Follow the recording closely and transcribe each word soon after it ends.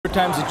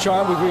Time's a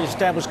charm. We've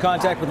reestablished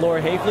contact with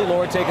Laura Hafley.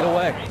 Laura, take it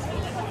away.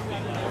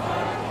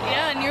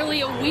 Yeah,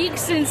 nearly a week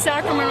since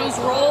Sacramento's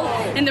role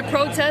in the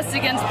protests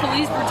against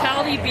police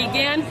brutality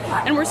began,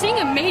 and we're seeing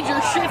a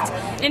major shift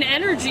in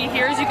energy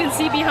here. As you can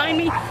see behind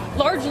me,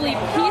 largely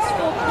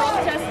peaceful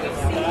protests we've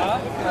seen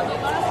for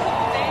the last couple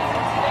of days,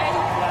 and today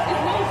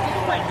is no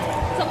different.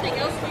 Something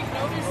else we've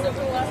noticed over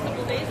the last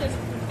couple of days is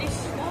these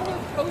smaller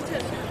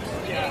protesters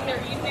beginning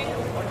their evening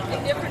in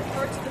different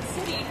parts of the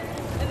city,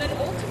 and then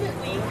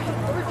ultimately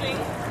converging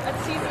at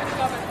Cesar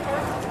Chavez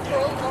Park for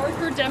a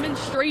larger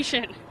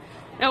demonstration.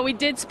 Now, we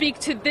did speak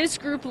to this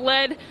group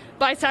led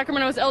by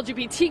Sacramento's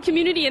LGBT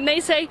community, and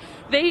they say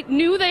they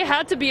knew they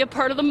had to be a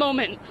part of the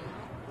moment.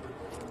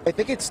 I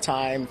think it's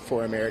time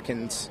for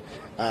Americans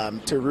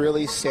to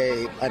really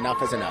say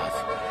enough is enough.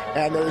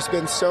 And there's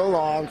been so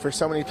long for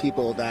so many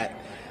people that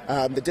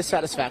the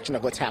dissatisfaction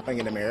of what's happening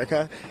in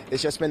America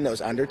has just been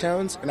those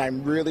undertones. And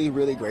I'm really,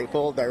 really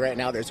grateful that right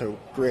now there's a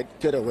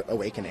good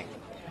awakening.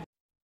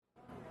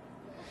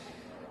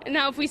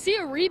 Now, if we see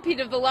a repeat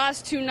of the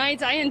last two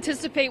nights, I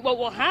anticipate what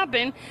will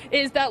happen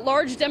is that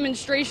large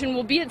demonstration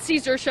will be at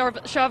Cesar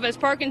Chavez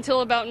Park until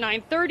about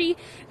 9:30.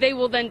 They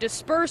will then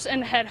disperse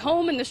and head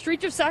home, and the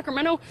streets of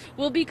Sacramento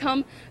will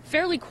become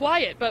fairly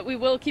quiet, but we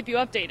will keep you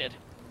updated.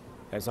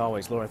 As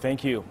always, Laura,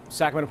 thank you.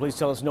 Sacramento police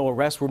tell us no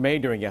arrests were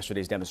made during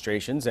yesterday's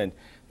demonstrations, and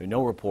there are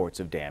no reports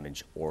of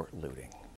damage or looting.